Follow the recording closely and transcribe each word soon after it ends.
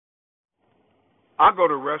I go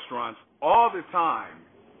to restaurants all the time.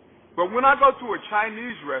 But when I go to a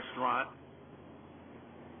Chinese restaurant,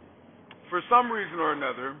 for some reason or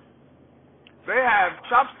another, they have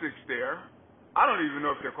chopsticks there. I don't even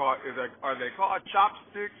know if they're called, are they called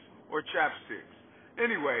chopsticks or chapsticks?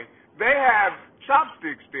 Anyway, they have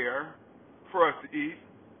chopsticks there for us to eat.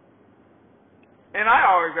 And I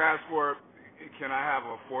always ask for, can I have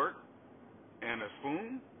a fork and a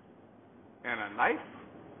spoon and a knife?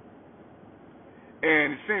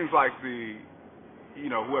 And it seems like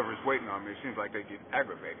whoever's waiting on me, it seems like they get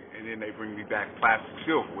aggravated. And then they bring me back plastic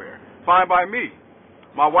silverware. Fine by me.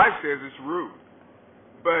 My wife says it's rude.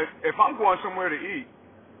 But if I'm going somewhere to eat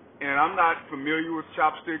and I'm not familiar with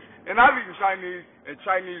chopsticks, and I've eaten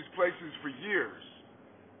Chinese places for years,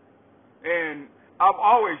 and I've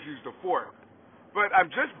always used a fork. But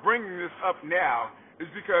I'm just bringing this up now is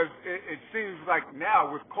because it seems like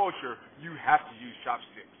now with culture, you have to use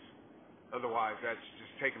chopsticks. Otherwise, that's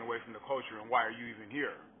just taken away from the culture, and why are you even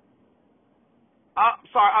here?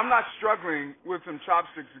 Sorry, I'm not struggling with some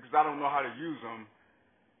chopsticks because I don't know how to use them.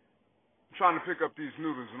 I'm trying to pick up these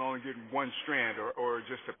noodles and only getting one strand or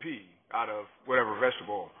just a pea out of whatever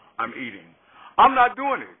vegetable I'm eating. I'm not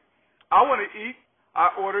doing it. I want to eat.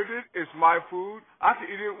 I ordered it. It's my food. I can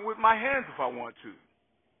eat it with my hands if I want to.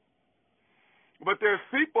 But there's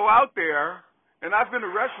people out there, and I've been to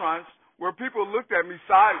restaurants where people looked at me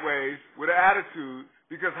sideways with an attitude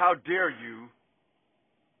because how dare you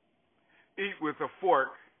eat with a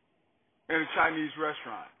fork in a Chinese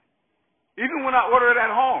restaurant. Even when I order it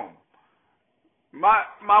at home. My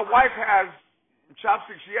wife has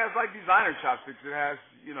chopsticks. She has like designer chopsticks. It has,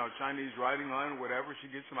 Chinese writing on it, whatever.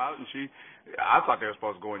 She gets them out and I thought they were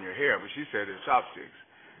supposed to go in your hair, but she said it's chopsticks.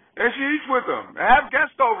 And she eats with them. I have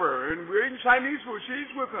guests over and we're eating Chinese food. She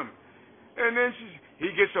eats with them. And then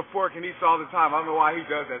he gets a fork and eats all the time. I don't know why he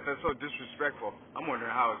does that. That's so disrespectful. I'm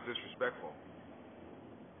wondering how it's disrespectful.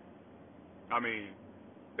 I mean,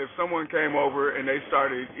 if someone came over and they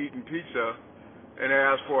started eating pizza and they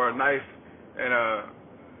asked for a knife and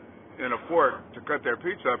a fork to cut their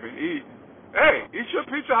pizza up and eat, hey, eat your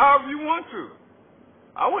pizza however you want to.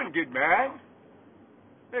 I wouldn't get mad.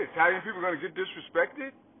 Hey, Italian people are going to get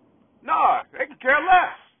disrespected? No, they can care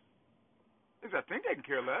less. At least I think they can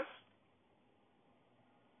care less.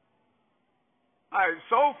 All right,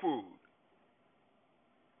 soul food.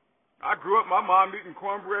 I grew up, my mom eating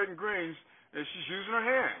cornbread and greens, and she's using her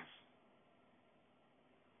hands.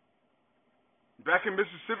 Back in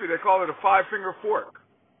Mississippi, they call it a 5-finger fork.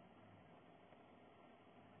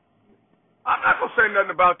 I'm not going to say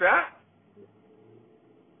nothing about that.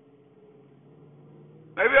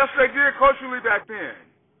 Maybe that's what they did culturally back then.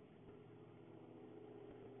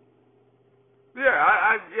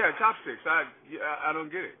 Yeah, chopsticks. I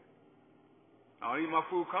don't get it. I don't eat my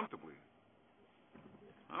food comfortably.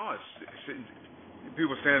 I don't want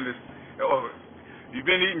people saying this, you've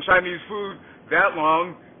been eating Chinese food that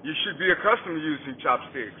long, you should be accustomed to using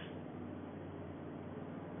chopsticks.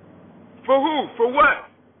 For who? For what?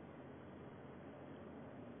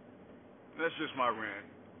 That's just my rant.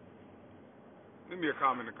 Leave me a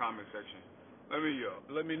comment in the comment section.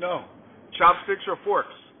 Let me know. Chopsticks or forks?